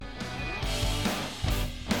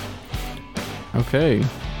Okay,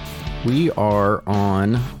 we are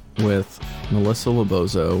on with Melissa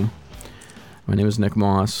Lobozo. My name is Nick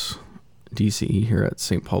Moss, DCE here at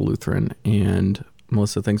St. Paul Lutheran. And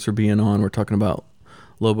Melissa, thanks for being on. We're talking about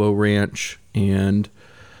Lobo Ranch, and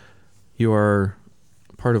you are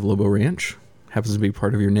part of Lobo Ranch. Happens to be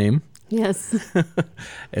part of your name. Yes.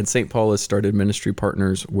 And St. Paul has started Ministry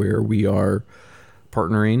Partners, where we are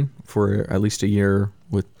partnering for at least a year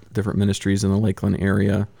with different ministries in the Lakeland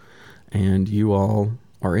area. And you all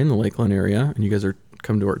are in the Lakeland area, and you guys are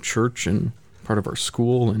come to our church and part of our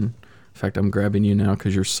school. And in fact, I'm grabbing you now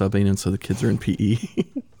because you're subbing, and so the kids are in PE.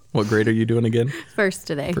 What grade are you doing again? First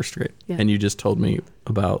today. First grade. Yeah. And you just told me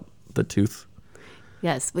about the tooth.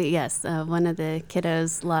 Yes, one of the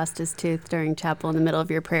kiddos lost his tooth during chapel in the middle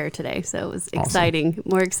of your prayer today. So it was exciting, awesome.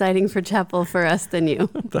 More exciting for chapel for us than you.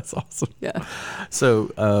 That's awesome. Yeah. So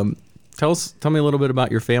tell me a little bit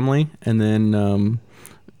about your family, and then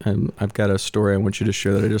I've got a story I want you to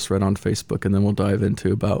share that I just read on Facebook, and then we'll dive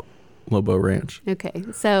into about Lobo Ranch. Okay,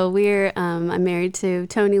 so I'm married to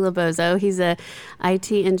Tony Lobozo. He's a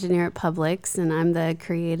IT engineer at Publix, and I'm the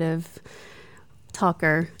creative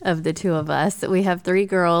talker of the two of us. We have 3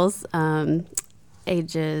 girls,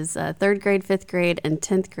 ages 3rd grade, 5th grade, and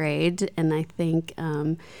 10th grade. And I think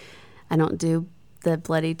I don't do the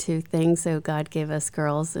bloody tooth thing, so God gave us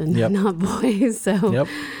girls and not boys. So,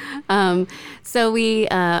 so we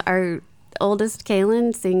our oldest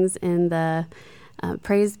Kaylin sings in the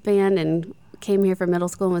praise band and came here for middle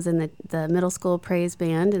school and was in the middle school praise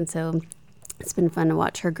band, and so it's been fun to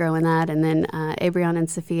watch her grow in that. And then Abrion and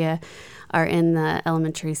Sophia are in the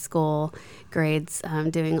elementary school grades,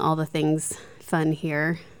 doing all the things fun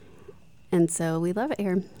here. And so we love it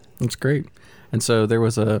here. That's great. And so there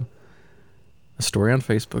was a story on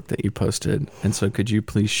Facebook that you posted. And so could you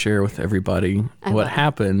please share with everybody what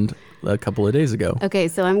happened a couple of days ago? Okay,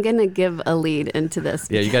 so I'm going to give a lead into this.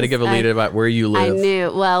 Yeah, you got to give a lead about where you live. I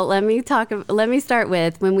knew. Well, let me start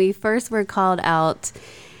with when we first were called out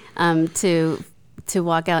to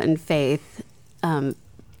walk out in faith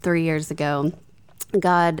 3 years ago.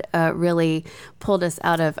 God really pulled us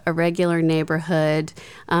out of a regular neighborhood.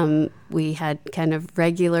 We had kind of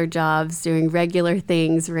regular jobs, doing regular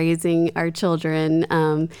things, raising our children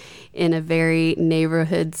in a very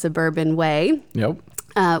neighborhood, suburban way. Yep.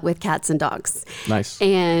 With cats and dogs. Nice.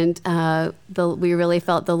 And we really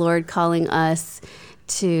felt the Lord calling us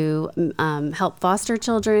to help foster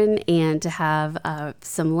children and to have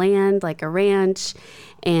some land, like a ranch,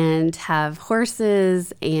 and have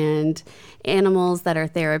horses and animals that are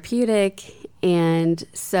therapeutic. And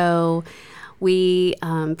so we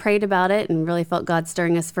prayed about it and really felt God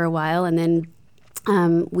stirring us for a while. And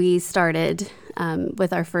then we started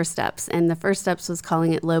with our first steps. And the first steps was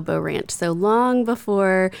calling it Lobo Ranch. So long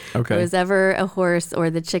before there was ever a horse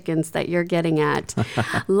or the chickens that you're getting at,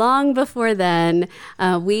 long before then,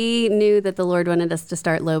 we knew that the Lord wanted us to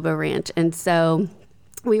start Lobo Ranch. And so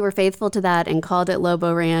we were faithful to that and called it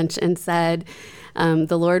Lobo Ranch and said,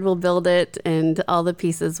 the Lord will build it and all the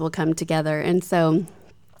pieces will come together. And so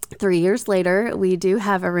 3 years later, we do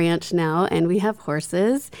have a ranch now, and we have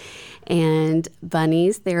horses and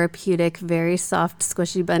bunnies, therapeutic, very soft,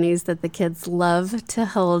 squishy bunnies that the kids love to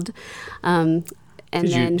hold.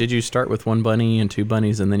 Did you start with 1 bunny and 2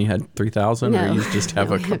 bunnies, and then you had 3,000, or you just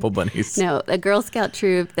have a couple bunnies? No, a Girl Scout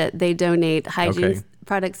troop that they donate hygiene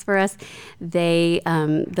products for us. The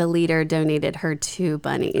leader donated her 2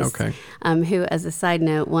 bunnies. Who, as a side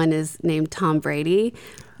note, one is named Tom Brady,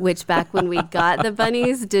 which back when we got the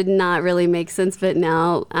bunnies did not really make sense, but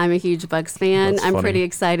now I'm a huge Bucks fan. I'm pretty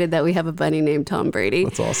excited that we have a bunny named Tom Brady.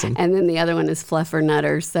 That's awesome. And then the other one is Fluffer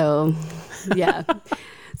Nutter. So, yeah.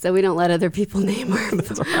 So we don't let other people name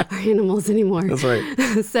our animals anymore. That's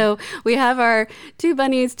right. So we have our 2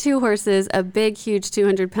 bunnies, 2 horses, a big, huge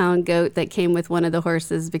 200-pound goat that came with one of the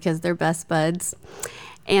horses because they're best buds.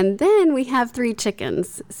 And then we have 3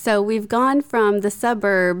 chickens. So we've gone from the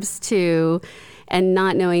suburbs and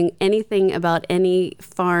not knowing anything about any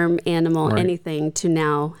farm animal, anything, to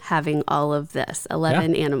now having all of this,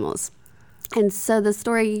 11 animals. And so the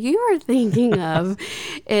story you are thinking of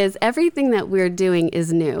is everything that we're doing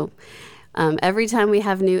is new. Every time we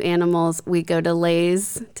have new animals, we go to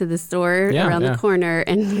Lay's, to the store around the corner,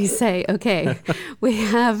 and we say, okay, we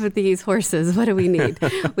have these horses. What do we need?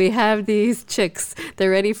 We have these chicks.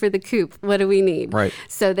 They're ready for the coop. What do we need? Right.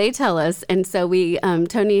 So they tell us. And so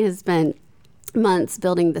Tony has spent months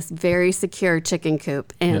building this very secure chicken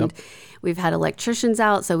coop. And We've had electricians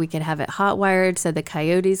out so we could have it hot wired so the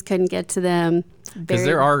coyotes couldn't get to them. Because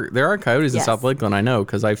there are coyotes in Yes. South Lakeland, I know,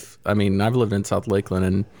 because I've lived in South Lakeland,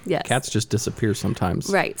 and Yes. cats just disappear sometimes.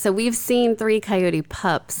 Right. So we've seen 3 coyote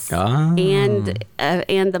pups Ah. and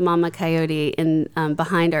the mama coyote in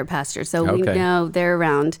behind our pasture. So we Okay. know they're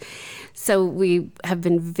around. So we have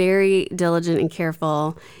been very diligent and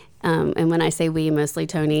careful. And when I say we, mostly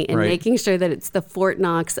Tony, in Right. making sure that it's the Fort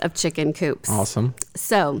Knox of chicken coops. Awesome.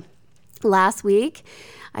 So last week,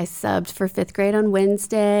 I subbed for 5th grade on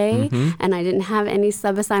Wednesday, and I didn't have any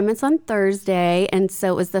sub assignments on Thursday. And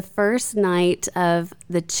so it was the first night of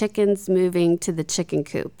the chickens moving to the chicken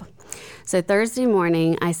coop. So Thursday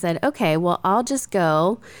morning, I said, okay, well, I'll just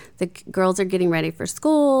go. The girls are getting ready for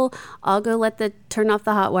school. I'll go turn off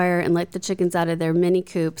the hot wire and let the chickens out of their mini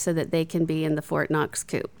coop so that they can be in the Fort Knox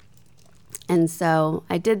coop. And so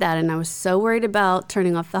I did that, and I was so worried about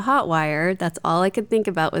turning off the hot wire. That's all I could think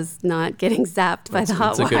about was not getting zapped by the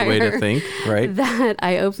hot wire. That's a good way to think, right? That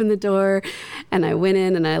I opened the door, and I went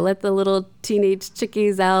in, and I let the little teenage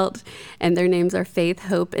chickies out, and their names are Faith,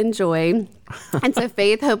 Hope, and Joy. And so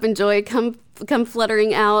Faith, Hope, and Joy come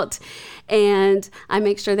fluttering out, and I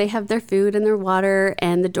make sure they have their food and their water,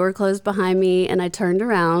 and the door closed behind me, and I turned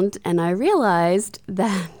around, and I realized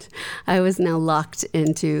that I was now locked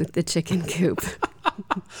into the chicken coop.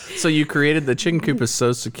 So you created the chicken coop is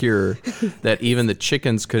so secure that even the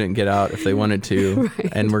chickens couldn't get out if they wanted to,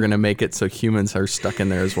 and we're going to make it so humans are stuck in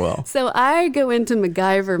there as well. So I go into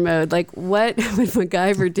MacGyver mode, like what would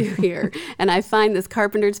MacGyver do here? And I find this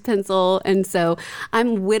carpenter's pencil, and so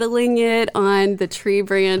I'm whittling it on the tree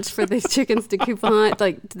branch for the chickens to coop on,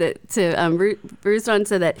 to roost on,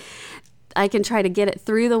 so that I can try to get it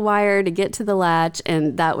through the wire to get to the latch,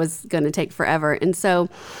 and that was going to take forever. And so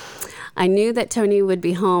I knew that Tony would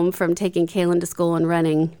be home from taking Kaylin to school and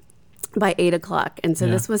running by 8 o'clock. And so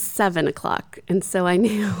this was 7 o'clock. And so I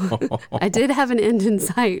knew I did have an end in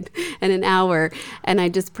sight in an hour. And I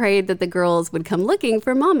just prayed that the girls would come looking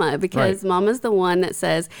for Mama, because Mama's the one that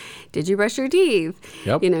says, did you brush your teeth?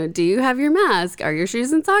 Yep. You know, do you have your mask? Are your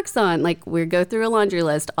shoes and socks on? Like, we go through a laundry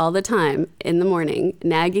list all the time in the morning,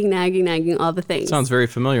 nagging, all the things. Sounds very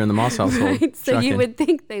familiar in the Moss household. Right? So Shocking. you would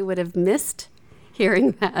think they would have missed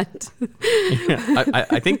hearing that.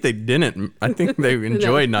 I think they didn't. I think they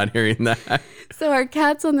enjoyed not hearing that. So our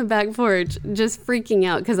cat's on the back porch just freaking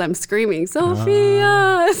out because I'm screaming,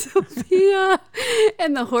 Sophia, Sophia.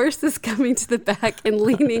 And the horse is coming to the back and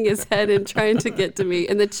leaning his head and trying to get to me.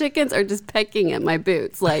 And the chickens are just pecking at my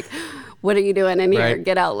boots like, what are you doing in here? Right.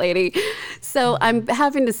 Get out, lady. So I'm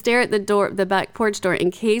having to stare at the door, the back porch door,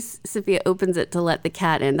 in case Sophia opens it to let the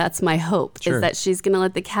cat in. That's my hope, Sure. is that she's going to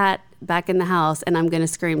let the cat back in the house and I'm going to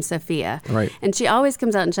scream, Sophia. Right. And she always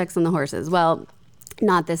comes out and checks on the horses. Well,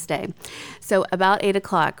 not this day. So about 8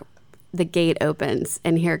 o'clock, the gate opens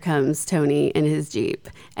and here comes Tony in his Jeep.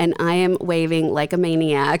 And I am waving like a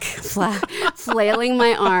maniac, flailing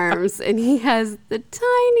my arms. And he has the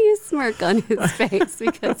tiniest smirk on his face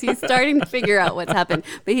because he's starting to figure out what's happened.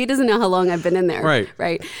 But he doesn't know how long I've been in there.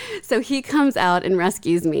 Right. So he comes out and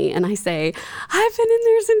rescues me. And I say, I've been in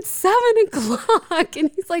there since 7 o'clock.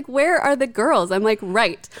 And he's like, where are the girls? I'm like,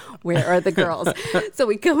 right. Where are the girls? So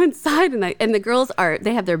we go inside and the girls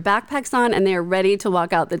they have their backpacks on and they are ready to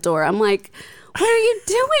walk out the door. I'm like, what are you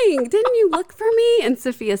doing? Didn't you look for me? And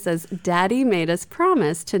Sophia says, Daddy made us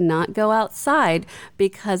promise to not go outside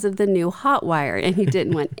because of the new hot wire. And he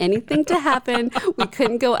didn't want anything to happen. We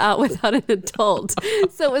couldn't go out without an adult.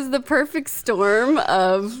 So it was the perfect storm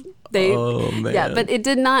of Oh, man. Yeah, but it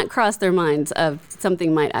did not cross their minds of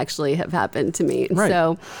something might actually have happened to me.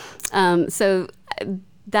 Right. So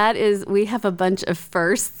that is, we have a bunch of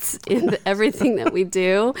firsts in everything that we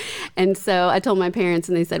do. And so I told my parents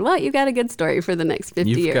and they said, well, you got a good story for the next 50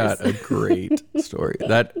 years. You've got a great story.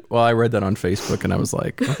 I read that on Facebook and I was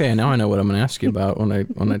like, okay, now I know what I'm going to ask you about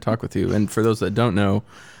when I talk with you. And for those that don't know,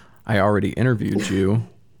 I already interviewed you,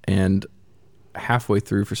 and halfway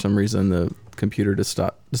through, for some reason, the computer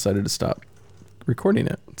decided to stop recording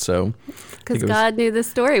it. So because God knew this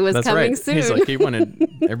story was coming soon. He's like, he wanted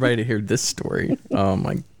everybody to hear this story. Oh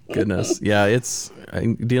my goodness. Yeah,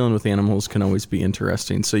 dealing with animals can always be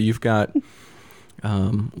interesting. So you've got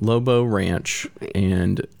Lobo Ranch,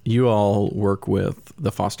 and you all work with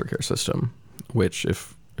the foster care system, which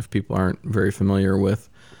if people aren't very familiar with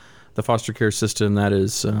the foster care system, that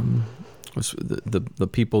is the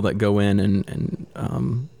people that go in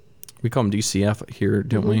and we call them DCF here,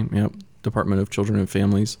 don't we? Yep. Department of Children and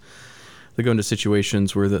Families. They go into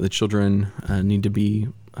situations where the children need to be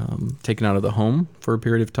taken out of the home for a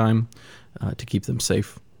period of time to keep them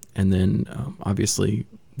safe. And then obviously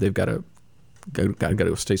they've got to gotta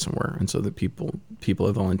go stay somewhere. And so the people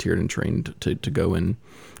have volunteered and trained to go in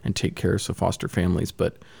and take care of some foster families.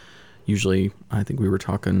 But usually, I think we were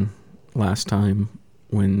talking last time,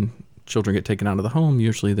 when children get taken out of the home,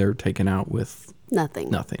 usually they're taken out with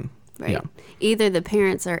nothing. Right. Yeah. Either the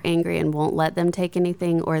parents are angry and won't let them take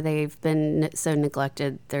anything, or they've been so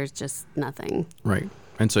neglected, there's just nothing. Right.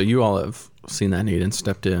 And so you all have seen that need and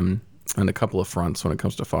stepped in on a couple of fronts when it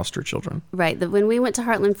comes to foster children. Right. When we went to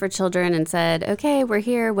Heartland for Children and said, okay, we're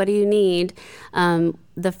here, what do you need?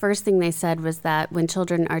 The first thing they said was that when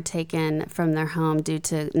children are taken from their home due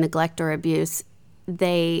to neglect or abuse,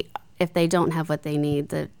 if they don't have what they need,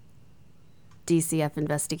 the DCF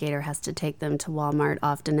investigator has to take them to Walmart,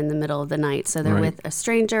 often in the middle of the night. So they're with a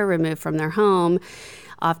stranger, removed from their home,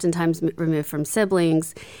 oftentimes removed from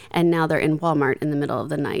siblings, and now they're in Walmart in the middle of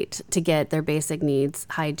the night to get their basic needs,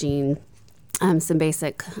 hygiene, some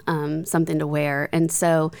basic something to wear. And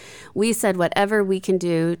so we said, whatever we can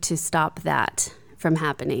do to stop that from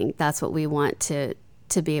happening, that's what we want to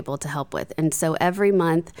be able to help with. And so every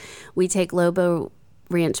month we take Lobo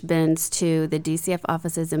Ranch bins to the DCF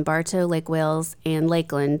offices in Bartow, Lake Wales, and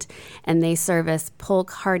Lakeland, and they service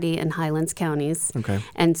Polk, Hardy, and Highlands counties. Okay.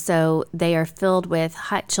 And so they are filled with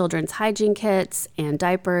children's hygiene kits and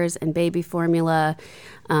diapers and baby formula,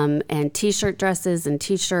 and T-shirt dresses and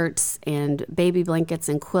T-shirts and baby blankets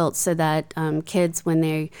and quilts, so that kids,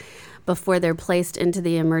 before they're placed into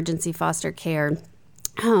the emergency foster care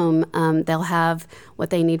home, they'll have what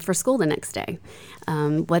they need for school the next day,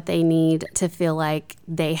 what they need to feel like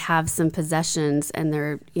they have some possessions, and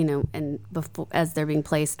they're, as they're being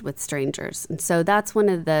placed with strangers. And so that's one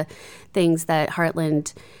of the things that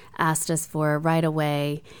Heartland asked us for right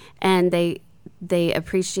away, and they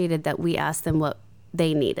appreciated that we asked them what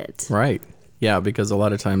they needed. Right. Yeah, because a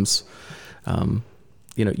lot of times,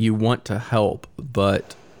 you want to help,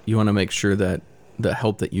 but you want to make sure that the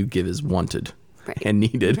help that you give is wanted. Right. And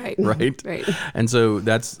needed, right? And so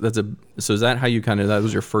so is that how you that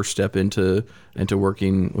was your first step into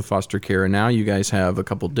working with foster care, and now you guys have a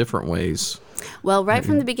couple different ways. Well, right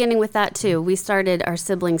from the beginning with that too, we started our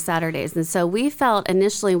sibling Saturdays, and so we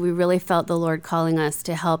really felt the Lord calling us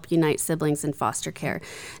to help unite siblings in foster care.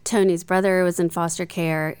 Tony's brother was in foster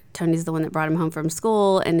care. Tony's the one that brought him home from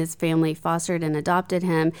school, and his family fostered and adopted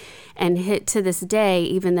him. And to this day,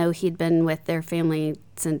 even though he'd been with their family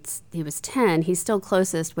since he was 10, he's still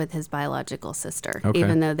closest with his biological sister,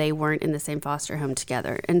 even though they weren't in the same foster home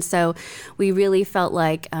together. And so we really felt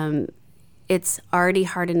like it's already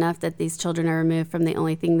hard enough that these children are removed from the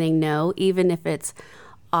only thing they know, even if it's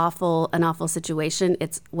an awful situation,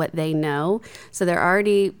 it's what they know. So they're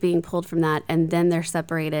already being pulled from that, and then they're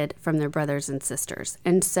separated from their brothers and sisters.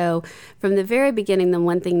 And so from the very beginning, the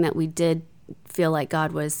one thing that we did feel like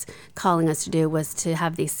God was calling us to do was to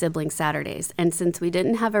have these sibling Saturdays. And since we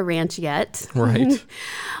didn't have a ranch yet,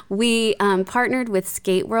 we partnered with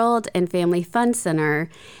Skate World and Family Fun Center,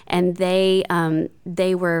 and they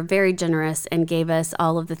were very generous and gave us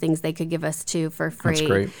all of the things they could give us for free. That's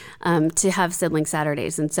great. To have sibling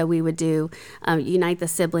Saturdays. And so we would do unite the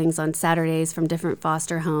siblings on Saturdays from different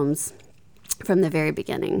foster homes from the very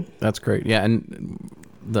beginning. That's great. Yeah, and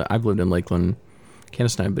I've lived in Lakeland.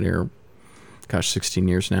 Candace and I have been here 16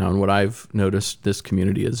 years now, and what I've noticed, this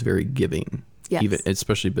community is very giving. Yes. Even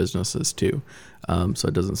especially businesses too. So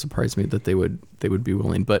it doesn't surprise me that they would be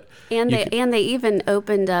willing. But they even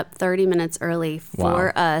opened up 30 minutes early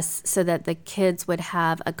for us, so that the kids would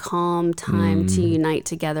have a calm time to unite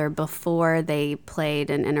together before they played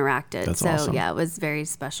and interacted. That's so awesome. Yeah, it was very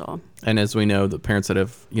special. And as we know, the parents that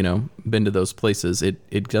have been to those places,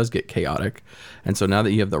 it does get chaotic. And so now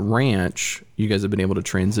that you have the ranch, you guys have been able to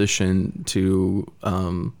transition to a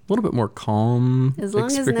little bit more calm as long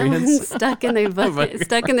experience. as no one's stuck in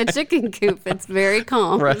the chicken coop. It's very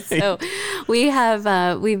calm. Right. So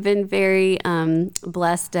we've been very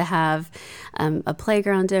blessed to have a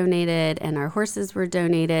playground donated, and our horses were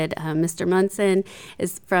donated. Mr. Munson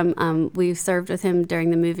is we served with him during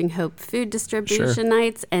the Moving Hope food distribution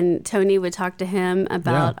nights, and Tony would talk to him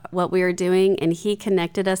about what we were doing, and he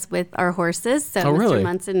connected us with our horses. So Mr.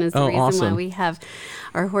 Munson is the reason why we have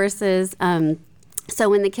our horses. So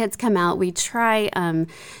when the kids come out, we try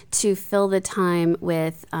to fill the time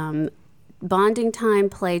with bonding time,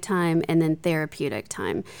 playtime, and then therapeutic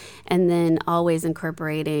time. And then always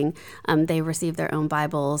incorporating, they receive their own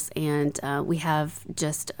Bibles, and we have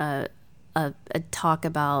just a talk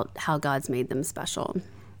about how God's made them special.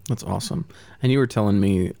 That's awesome. And you were telling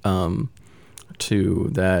me too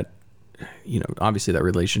that, obviously that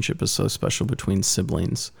relationship is so special between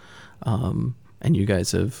siblings. And you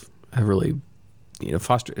guys have really,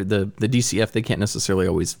 foster the DCF, they can't necessarily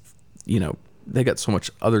always, they got so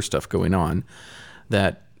much other stuff going on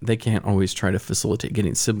that they can't always try to facilitate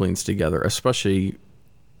getting siblings together, especially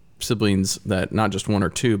siblings that not just one or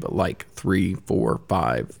two, but like 3, 4,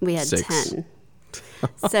 5, We had 6. 10.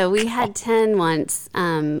 So we had 10 once.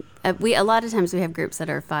 A lot of times we have groups that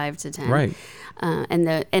are 5 to 10. Right.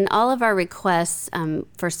 And all of our requests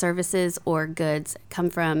for services or goods come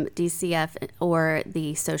from DCF or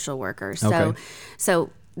the social workers. Okay. So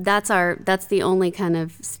that's the only kind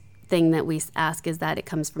of thing that we ask, is that it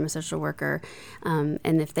comes from a social worker. And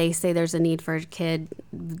if they say there's a need for a kid,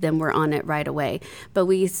 then we're on it right away. But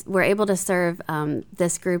we were able to serve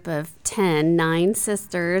this group of 9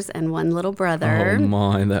 sisters and 1 little brother. Oh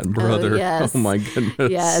my, that brother. Oh, yes. Oh my goodness.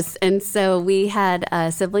 Yes. And so we had a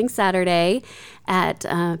sibling Saturday at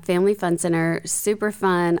Family Fun Center. Super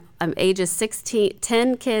fun.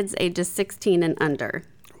 10 kids ages 16 and under.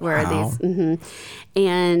 Were Wow. these,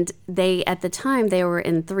 and they, at the time, they were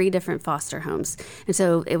in 3 different foster homes. And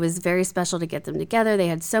so it was very special to get them together. They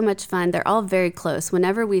had so much fun. They're all very close.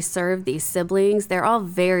 Whenever we serve these siblings, they're all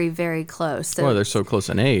very, very close. So, Well, they're so close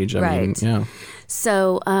in age. I mean, Right. yeah.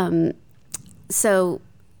 so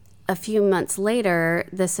a few months later,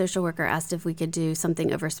 the social worker asked if we could do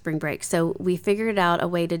something over spring break. So we figured out a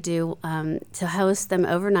way to do to host them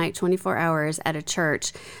overnight, 24 hours at a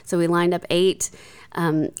church. So we lined up 8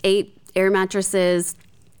 air mattresses.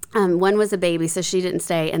 1 was a baby, so she didn't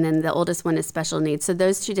stay, and then the oldest one is special needs. So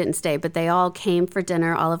those 2 didn't stay, but they all came for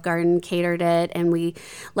dinner. Olive Garden catered it, and we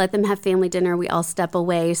let them have family dinner. We all step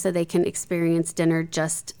away so they can experience dinner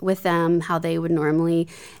just with them, how they would normally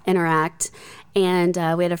interact. And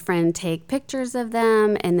we had a friend take pictures of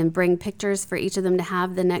them and then bring pictures for each of them to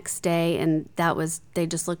have the next day. And they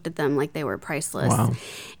just looked at them like they were priceless. Wow.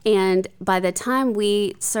 And by the time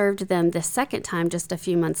we served them the second time, just a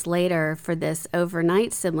few months later, for this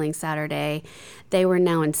overnight sibling Saturday, they were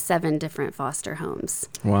now in 7 different foster homes.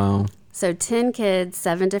 Wow. So 10 kids,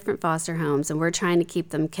 7 different foster homes, and we're trying to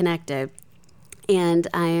keep them connected. And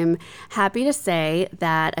I'm happy to say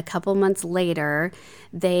that a couple months later,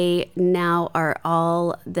 they now are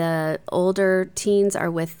all, the older teens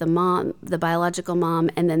are with the mom, the biological mom,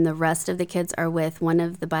 and then the rest of the kids are with one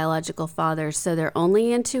of the biological fathers. So they're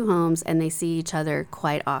only in 2 homes and they see each other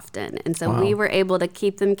quite often. And so Wow. we were able to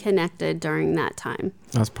keep them connected during that time.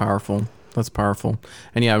 That's powerful. That's powerful.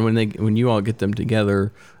 And yeah, when you all get them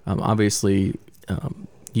together, obviously,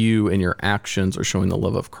 you and your actions are showing the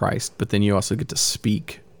love of Christ, but then you also get to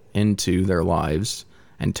speak into their lives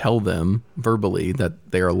and tell them verbally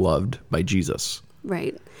that they are loved by Jesus.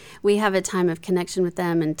 Right. We have a time of connection with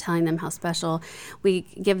them and telling them how special. We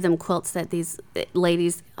give them quilts that these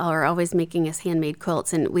ladies are always making us handmade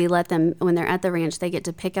quilts. And we let them, when they're at the ranch, they get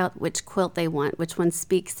to pick out which quilt they want, which one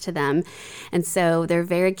speaks to them. And so they're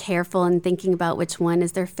very careful in thinking about which one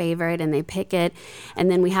is their favorite, and they pick it. And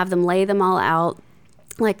then we have them lay them all out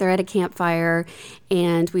like they're at a campfire,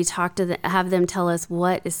 and we have them tell us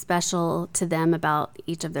what is special to them about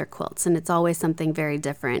each of their quilts, and it's always something very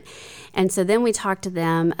different. And so then we talk to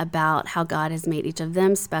them about how God has made each of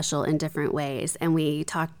them special in different ways, and we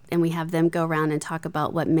have them go around and talk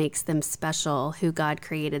about what makes them special, who God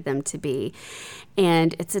created them to be.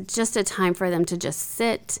 And it's just a time for them to just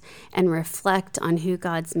sit and reflect on who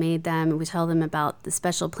God's made them. We tell them about the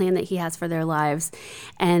special plan that He has for their lives,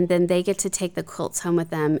 and then they get to take the quilts home with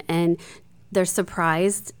them. And they're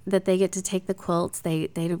surprised that they get to take the quilts. They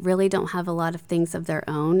really don't have a lot of things of their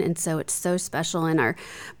own, and so it's so special. And our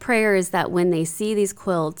prayer is that when they see these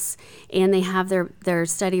quilts and they have their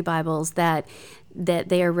study Bibles, that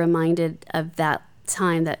they are reminded of that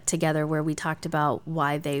time that together where we talked about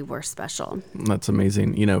why they were special. That's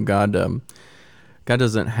amazing. God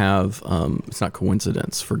doesn't have, it's not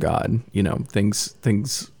coincidence for God.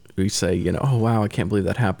 Things we say, oh wow, I can't believe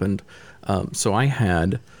that happened. So I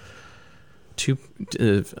had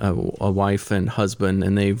a wife and husband,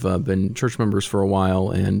 and they've been church members for a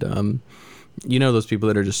while, and those people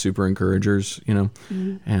that are just super encouragers,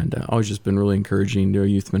 Mm-hmm. and always just been really encouraging to our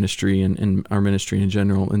youth ministry and our ministry in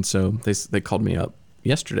general. And so they called me up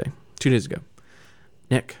yesterday, 2 days ago.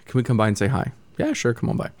 Nick, can we come by and say hi? Yeah, sure, come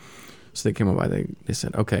on by. So they came on by. They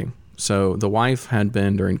said, okay. So the wife had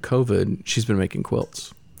been, during COVID, she's been making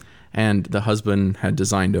quilts, and the husband had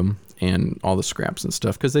designed them and all the scraps and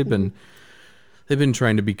stuff, because they've been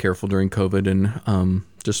trying to be careful during COVID and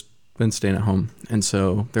just been staying at home. And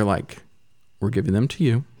so they're like, we're giving them to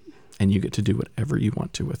you, and you get to do whatever you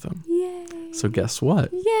want to with them. Yay! So guess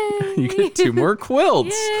what? Yay! You get 2 more quilts.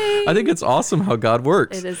 Yay! I think it's awesome how God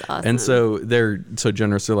works. It is awesome. And so they're so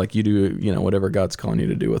generous. They're like, you do, whatever God's calling you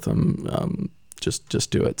to do with them,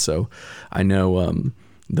 just do it. So I know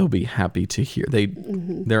they'll be happy to hear.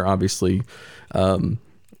 They're obviously,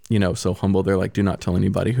 so humble. They're like, do not tell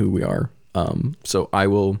anybody who we are. So I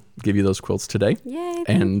will give you those quilts today. Yay!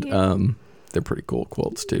 And they're pretty cool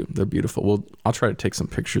quilts too. They're beautiful. I'll try to take some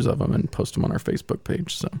pictures of them and post them on our Facebook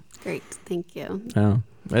page. So great, thank you. Yeah,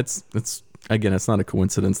 it's not a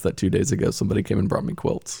coincidence that 2 days ago somebody came and brought me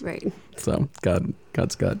quilts. Right. So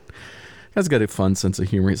God's got a fun sense of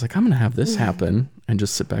humor. He's like, I'm going to have this happen and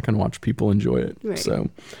just sit back and watch people enjoy it. Right. So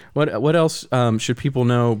what else should people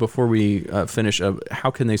know before we finish?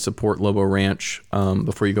 How can they support Lobo Ranch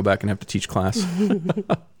before you go back and have to teach class?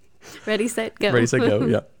 Ready, set, go. Ready, set, go.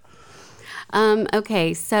 Yeah.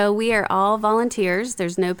 Okay, so we are all volunteers.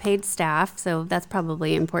 There's no paid staff, so that's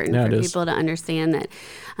probably important for people to understand that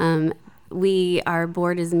our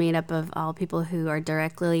board is made up of all people who are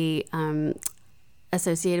directly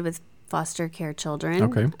associated with foster care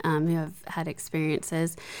children, who have had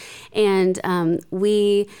experiences. And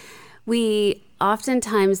we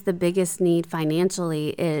oftentimes, the biggest need financially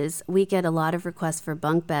is we get a lot of requests for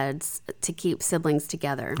bunk beds to keep siblings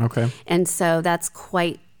together. Okay. And so that's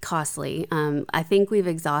quite costly. I think we've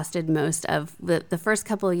exhausted most of the first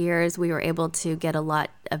couple of years. We were able to get a lot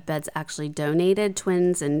of beds actually donated,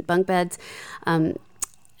 twins and bunk beds.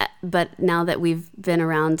 But now that we've been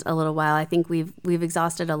around a little while, I think we've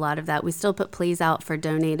exhausted a lot of that. We still put pleas out for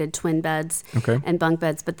donated twin beds and bunk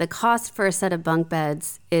beds, but the cost for a set of bunk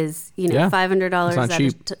beds is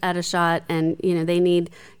 $500 at a shot, and they need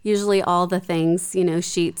usually all the things,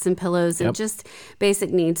 sheets and pillows and just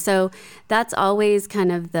basic needs. So that's always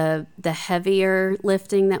kind of the heavier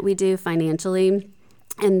lifting that we do financially.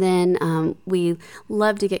 And then we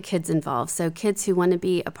love to get kids involved. So kids who want to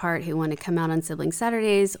be a part, who want to come out on Sibling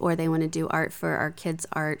Saturdays, or they want to do art for our kids'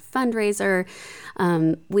 art fundraiser,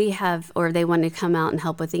 or they want to come out and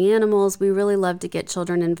help with the animals. We really love to get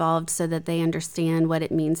children involved so that they understand what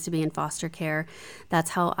it means to be in foster care.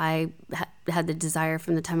 That's how I had the desire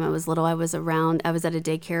from the time I was little. I was at a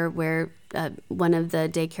daycare where one of the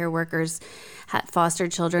daycare workers had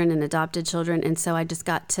fostered children and adopted children, and so I just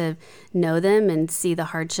got to know them and see the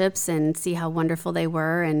hardships and see how wonderful they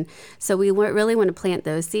were. And so we really want to plant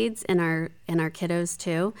those seeds in our kiddos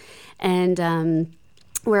too. And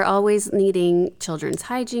we're always needing children's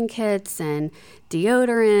hygiene kits and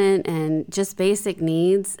deodorant and just basic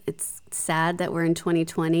needs. It's sad that we're in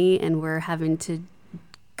 2020 and we're having to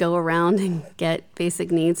go around and get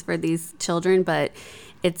basic needs for these children, but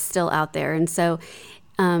it's still out there. And so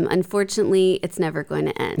unfortunately, it's never going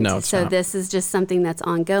to end. No, it's not. This is just something that's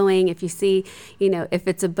ongoing. If you see, if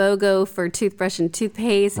it's a BOGO for toothbrush and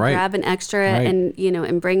toothpaste, grab an extra and,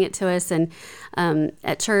 and bring it to us. And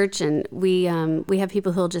at church, and we have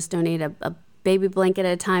people who'll just donate a baby blanket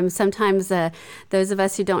at a time. Sometimes those of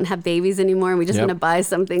us who don't have babies anymore, we just want to buy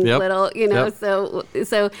something little,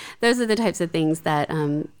 So those are the types of things that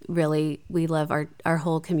really we love our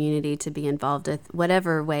whole community to be involved with,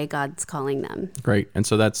 whatever way God's calling them. Great. And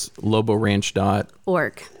so that's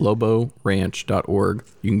loboranch.org. Loboranch.org.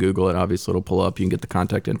 You can Google it. Obviously, it'll pull up. You can get the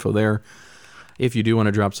contact info there. If you do want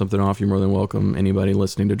to drop something off, you're more than welcome. Anybody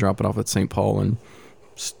listening to drop it off at St. Paul and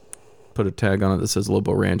put a tag on it that says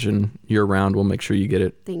Lobo Ranch, and year round we'll make sure you get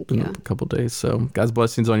it in a couple days. So God's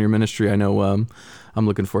blessings on your ministry. I know I'm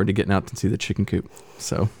looking forward to getting out to see the chicken coop.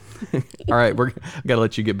 So all right, I gotta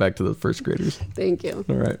let you get back to the first graders. Thank you.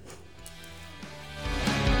 All right.